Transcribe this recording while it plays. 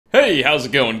Hey, how's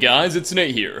it going guys? It's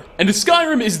Nate here. And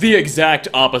Skyrim is the exact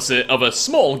opposite of a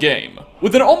small game.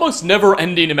 With an almost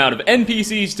never-ending amount of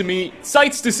NPCs to meet,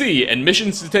 sights to see, and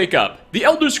missions to take up, The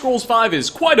Elder Scrolls V is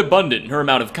quite abundant in her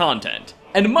amount of content.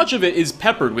 And much of it is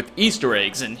peppered with Easter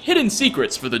eggs and hidden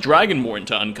secrets for the Dragonborn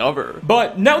to uncover.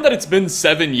 But now that it's been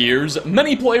 7 years,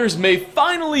 many players may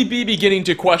finally be beginning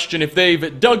to question if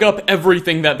they've dug up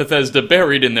everything that Bethesda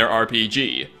buried in their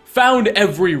RPG. Found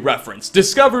every reference,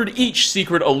 discovered each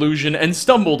secret allusion, and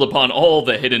stumbled upon all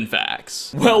the hidden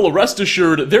facts. Well, rest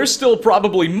assured, there's still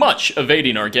probably much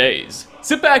evading our gaze.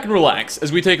 Sit back and relax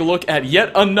as we take a look at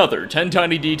yet another 10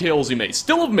 tiny details you may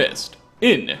still have missed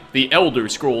in The Elder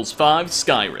Scrolls V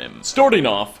Skyrim. Starting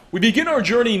off, we begin our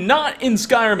journey not in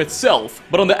Skyrim itself,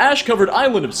 but on the ash-covered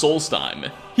island of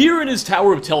Solstheim. Here in his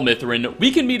Tower of Tel Mithryn, we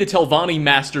can meet a Telvanni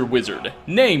Master Wizard,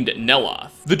 named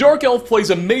Neloth. The Dark Elf plays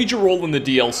a major role in the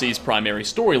DLC's primary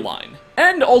storyline,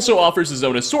 and also offers his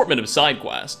own assortment of side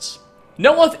quests.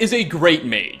 Neloth is a great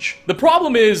mage. The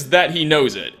problem is that he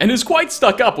knows it, and is quite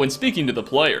stuck up when speaking to the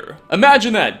player.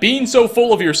 Imagine that, being so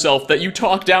full of yourself that you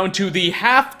talk down to the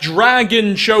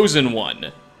half-dragon chosen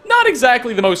one. Not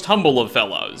exactly the most humble of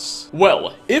fellows.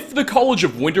 Well, if the College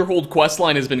of Winterhold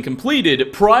questline has been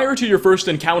completed prior to your first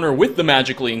encounter with the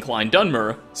magically inclined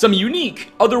Dunmer, some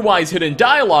unique, otherwise hidden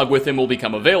dialogue with him will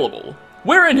become available,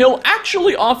 wherein he'll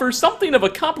actually offer something of a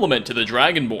compliment to the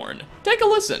Dragonborn. Take a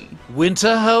listen.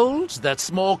 Winterhold? That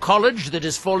small college that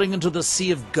is falling into the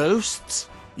sea of ghosts?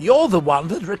 You're the one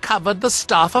that recovered the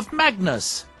Staff of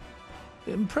Magnus.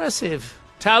 Impressive.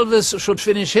 Talvis should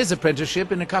finish his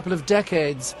apprenticeship in a couple of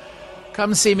decades.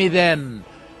 Come see me then.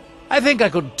 I think I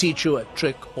could teach you a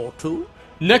trick or two.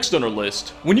 Next on our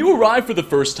list, when you arrive for the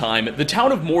first time, the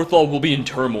town of Morthal will be in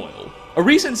turmoil. A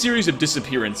recent series of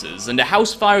disappearances and a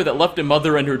house fire that left a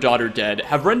mother and her daughter dead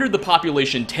have rendered the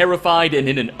population terrified and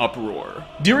in an uproar.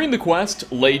 During the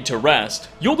quest, Laid to Rest,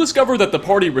 you'll discover that the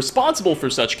party responsible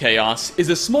for such chaos is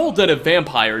a small den of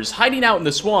vampires hiding out in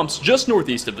the swamps just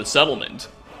northeast of the settlement.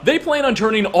 They plan on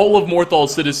turning all of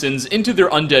Morthal's citizens into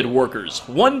their undead workers,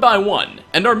 one by one,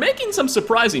 and are making some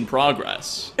surprising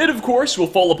progress. It of course will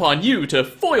fall upon you to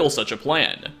foil such a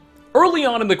plan. Early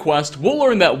on in the quest, we'll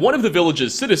learn that one of the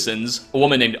village's citizens, a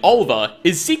woman named Alva,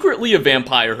 is secretly a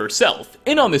vampire herself,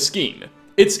 in on the scheme.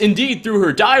 It's indeed through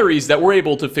her diaries that we're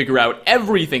able to figure out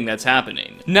everything that's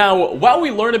happening. Now, while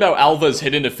we learn about Alva's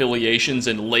hidden affiliations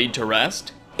and Laid to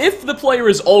Rest, if the player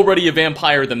is already a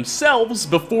vampire themselves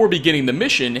before beginning the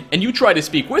mission, and you try to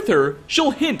speak with her,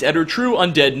 she'll hint at her true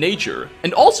undead nature,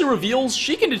 and also reveals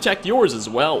she can detect yours as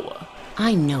well.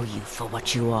 I know you for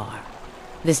what you are.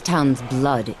 This town's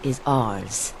blood is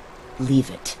ours. Leave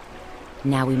it.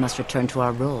 Now we must return to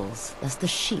our roles, lest the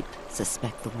sheep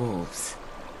suspect the wolves.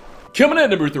 Coming at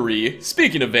number 3,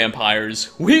 speaking of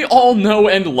vampires, we all know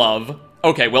and love,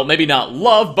 okay, well maybe not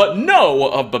love, but know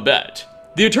of Babette.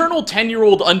 The eternal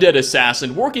 10-year-old undead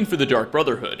assassin working for the Dark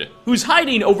Brotherhood, who's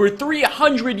hiding over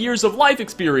 300 years of life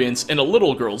experience in a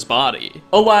little girl's body.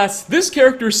 Alas, this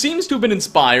character seems to have been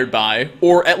inspired by,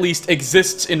 or at least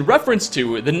exists in reference to,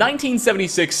 the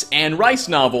 1976 Anne Rice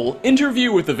novel,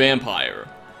 Interview with the Vampire,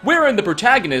 wherein the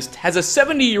protagonist has a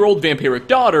 70-year-old vampiric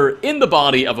daughter in the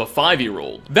body of a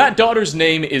 5-year-old. That daughter's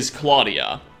name is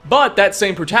Claudia, but that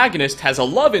same protagonist has a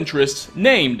love interest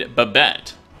named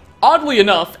Babette. Oddly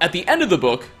enough, at the end of the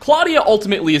book, Claudia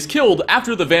ultimately is killed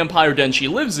after the vampire den she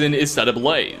lives in is set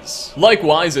ablaze.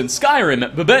 Likewise, in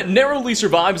Skyrim, Babette narrowly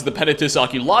survives the Penitus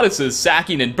Oculatus'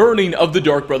 sacking and burning of the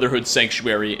Dark Brotherhood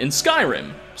sanctuary in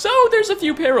Skyrim. So there's a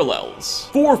few parallels.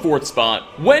 For 4th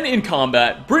spot, when in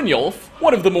combat, Brynjolf,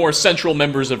 one of the more central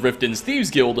members of Riften's Thieves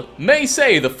Guild, may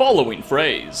say the following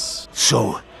phrase.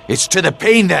 So, it's to the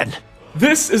pain then?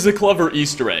 This is a clever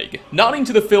Easter egg, nodding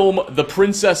to the film The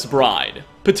Princess Bride,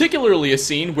 particularly a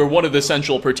scene where one of the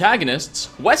central protagonists,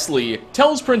 Wesley,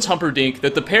 tells Prince Humperdinck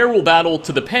that the pair will battle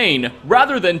to the pain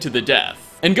rather than to the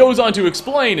death, and goes on to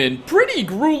explain in pretty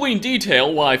grueling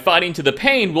detail why fighting to the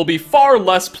pain will be far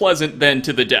less pleasant than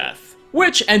to the death,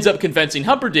 which ends up convincing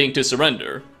Humperdinck to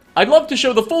surrender. I'd love to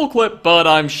show the full clip, but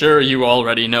I'm sure you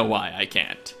already know why I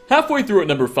can't. Halfway through at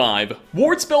number 5,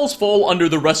 ward spells fall under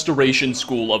the Restoration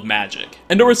School of Magic,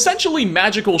 and are essentially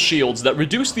magical shields that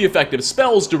reduce the effect of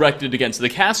spells directed against the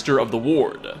caster of the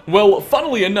ward. Well,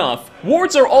 funnily enough,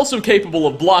 wards are also capable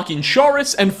of blocking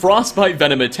Charis and Frostbite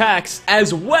Venom attacks,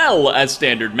 as well as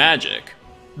standard magic.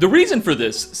 The reason for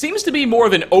this seems to be more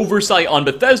of an oversight on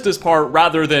Bethesda's part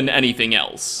rather than anything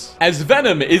else, as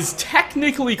Venom is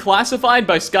technically classified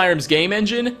by Skyrim's game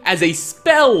engine as a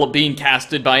spell being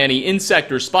casted by any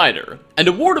insect or spider, and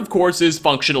a ward of course is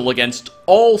functional against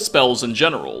all spells in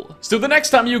general. So the next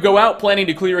time you go out planning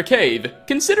to clear a cave,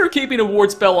 consider keeping a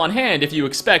ward spell on hand if you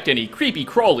expect any creepy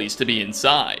crawlies to be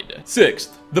inside.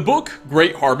 Sixth, the book,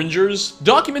 Great Harbingers,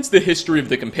 documents the history of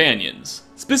the Companions.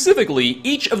 Specifically,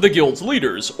 each of the guild's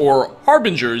leaders, or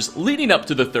Harbingers, leading up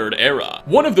to the Third Era.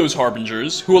 One of those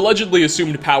Harbingers, who allegedly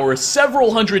assumed power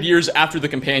several hundred years after the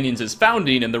Companions'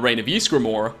 founding in the reign of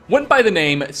Ysgramor, went by the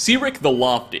name Sirik the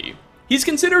Lofty. He's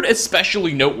considered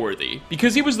especially noteworthy,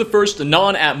 because he was the first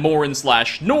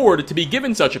non-Atmoran/Nord to be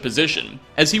given such a position,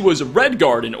 as he was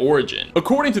Redguard in origin.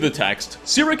 According to the text,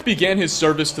 Sirik began his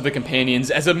service to the Companions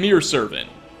as a mere servant.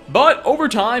 But over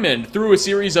time, and through a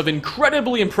series of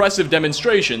incredibly impressive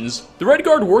demonstrations, the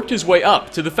Redguard worked his way up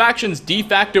to the faction's de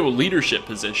facto leadership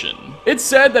position. It's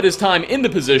said that his time in the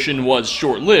position was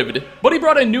short-lived, but he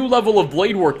brought a new level of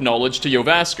bladework knowledge to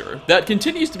Yovaskar that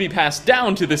continues to be passed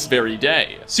down to this very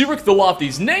day. Sirik the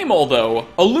Lofty's name, although,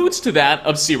 alludes to that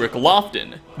of Sirik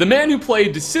Lofton, the man who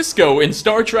played Sisko in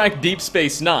Star Trek Deep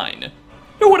Space Nine.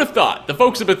 Who would have thought, the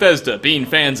folks at Bethesda being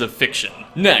fans of fiction?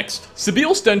 Next,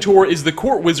 Sebille Stentor is the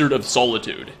court wizard of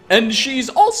Solitude, and she's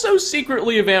also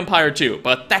secretly a vampire too,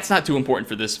 but that's not too important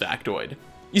for this factoid.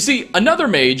 You see, another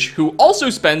mage who also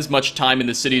spends much time in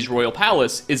the city's royal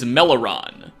palace is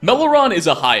Meleron. Meleron is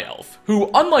a high elf,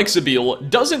 who, unlike Sebille,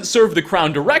 doesn't serve the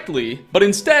crown directly, but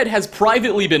instead has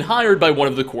privately been hired by one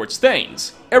of the court's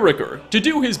thanes, Erikr, to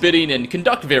do his bidding and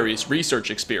conduct various research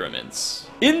experiments.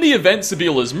 In the event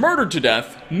Sebille is murdered to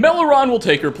death, Meleron will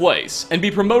take her place, and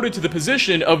be promoted to the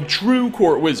position of true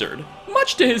court wizard,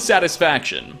 much to his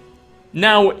satisfaction.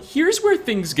 Now, here's where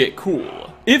things get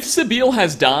cool. If Sebille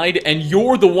has died and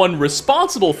you're the one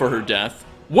responsible for her death,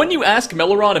 when you ask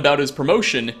Meleron about his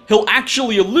promotion, he'll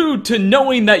actually allude to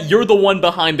knowing that you're the one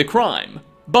behind the crime,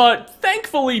 but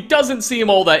thankfully doesn't seem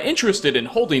all that interested in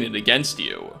holding it against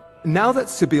you. Now that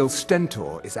Sebille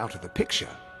Stentor is out of the picture,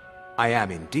 I am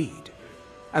indeed.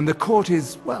 And the court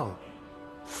is, well,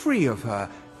 free of her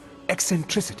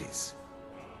eccentricities.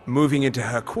 Moving into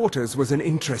her quarters was an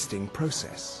interesting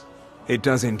process. It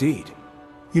does indeed.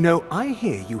 You know, I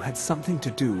hear you had something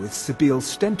to do with Sebille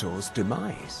Stentor's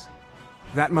demise.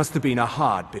 That must have been a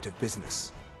hard bit of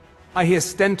business. I hear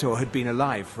Stentor had been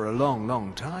alive for a long,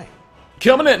 long time.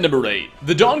 Coming at number 8,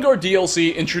 the Dawnguard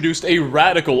DLC introduced a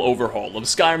radical overhaul of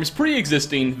Skyrim's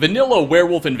pre-existing vanilla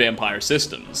werewolf and vampire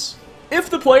systems. If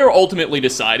the player ultimately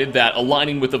decided that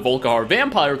aligning with the Volkihar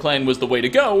vampire clan was the way to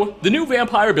go, the new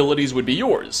vampire abilities would be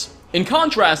yours. In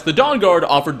contrast, the Dawnguard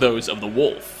offered those of the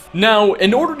wolf. Now,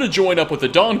 in order to join up with the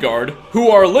Dawnguard, who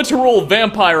are literal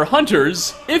vampire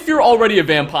hunters, if you're already a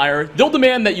vampire, they'll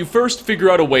demand that you first figure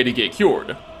out a way to get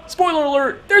cured. Spoiler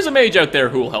alert, there's a mage out there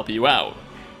who will help you out.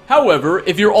 However,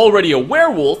 if you're already a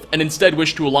werewolf and instead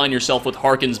wish to align yourself with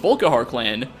Harkon's Volkihar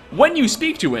clan, when you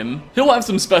speak to him, he'll have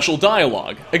some special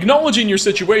dialogue, acknowledging your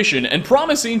situation and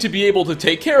promising to be able to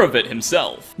take care of it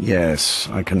himself. Yes,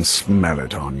 I can smell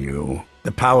it on you.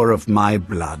 The power of my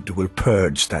blood will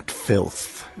purge that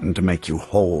filth and make you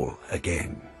whole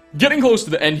again. Getting close to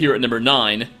the end here at number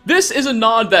 9, this is a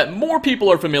nod that more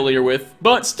people are familiar with,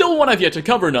 but still one I've yet to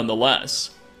cover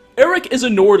nonetheless. Eric is a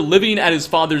Nord living at his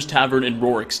father's tavern in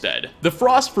Rorikstead, the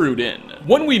Frostfruit Inn.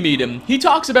 When we meet him, he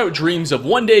talks about dreams of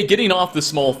one day getting off the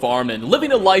small farm and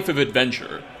living a life of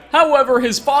adventure. However,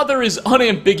 his father is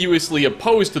unambiguously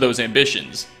opposed to those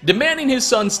ambitions, demanding his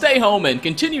son stay home and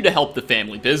continue to help the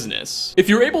family business. If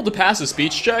you're able to pass a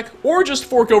speech check, or just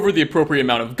fork over the appropriate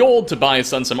amount of gold to buy his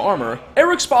son some armor,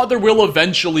 Eric's father will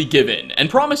eventually give in, and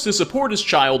promise to support his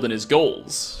child in his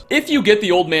goals. If you get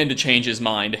the old man to change his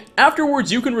mind,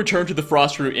 afterwards you can return to the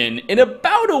Frostfruit Inn in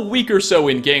about a week or so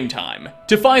in game time,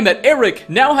 to find that Eric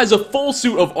now has a full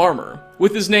suit of armor,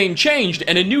 with his name changed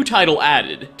and a new title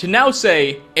added, to now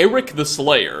say Eric the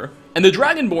Slayer, and the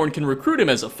Dragonborn can recruit him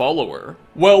as a follower.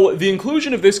 Well, the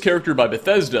inclusion of this character by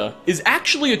Bethesda is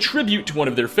actually a tribute to one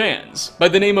of their fans, by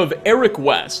the name of Eric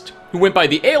West, who went by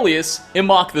the alias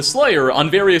Imok the Slayer on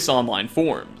various online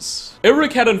forums.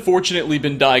 Eric had unfortunately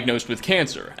been diagnosed with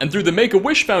cancer, and through the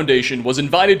Make-A-Wish Foundation was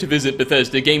invited to visit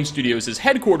Bethesda Game Studios'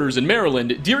 headquarters in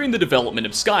Maryland during the development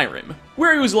of Skyrim,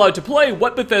 where he was allowed to play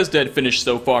what Bethesda had finished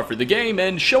so far for the game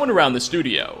and shown around the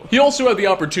studio. He also had the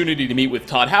opportunity to meet with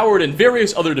Todd Howard and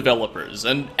various other developers,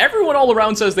 and everyone all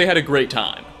around says they had a great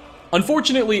time.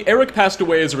 Unfortunately, Eric passed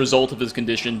away as a result of his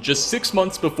condition just 6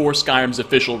 months before Skyrim's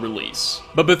official release,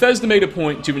 but Bethesda made a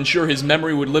point to ensure his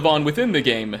memory would live on within the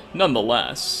game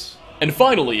nonetheless. And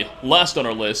finally, last on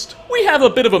our list, we have a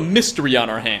bit of a mystery on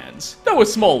our hands, though a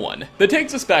small one, that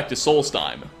takes us back to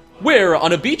Solstheim, where,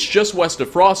 on a beach just west of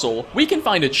Frossel, we can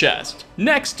find a chest,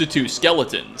 next to 2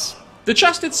 skeletons. The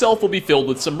chest itself will be filled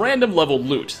with some random level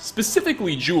loot,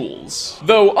 specifically jewels.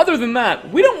 Though, other than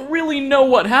that, we don't really know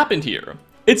what happened here.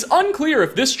 It's unclear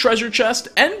if this treasure chest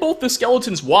and both the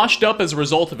skeletons washed up as a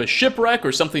result of a shipwreck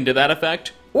or something to that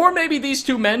effect, or maybe these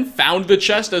 2 men found the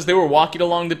chest as they were walking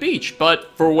along the beach,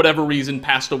 but for whatever reason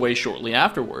passed away shortly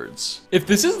afterwards. If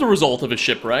this is the result of a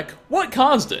shipwreck, what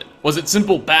caused it? Was it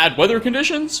simple bad weather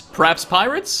conditions? Perhaps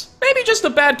pirates? Maybe just a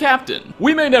bad captain?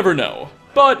 We may never know.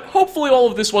 But hopefully all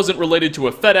of this wasn't related to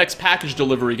a FedEx package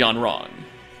delivery gone wrong.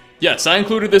 Yes, I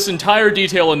included this entire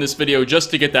detail in this video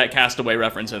just to get that Castaway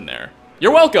reference in there.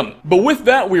 You're welcome! But with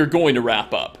that, we are going to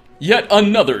wrap up. Yet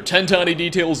another 10 tiny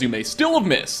details you may still have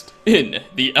missed in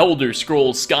The Elder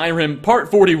Scrolls Skyrim Part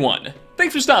 41.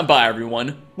 Thanks for stopping by,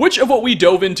 everyone. Which of what we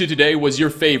dove into today was your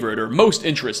favorite or most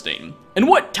interesting? And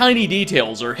what tiny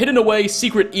details or hidden away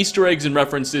secret Easter eggs and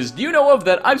references do you know of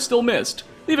that I've still missed?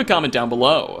 Leave a comment down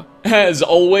below. As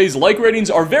always, like ratings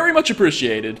are very much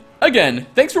appreciated. Again,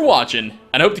 thanks for watching,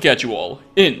 and I hope to catch you all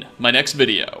in my next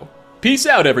video. Peace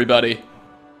out, everybody.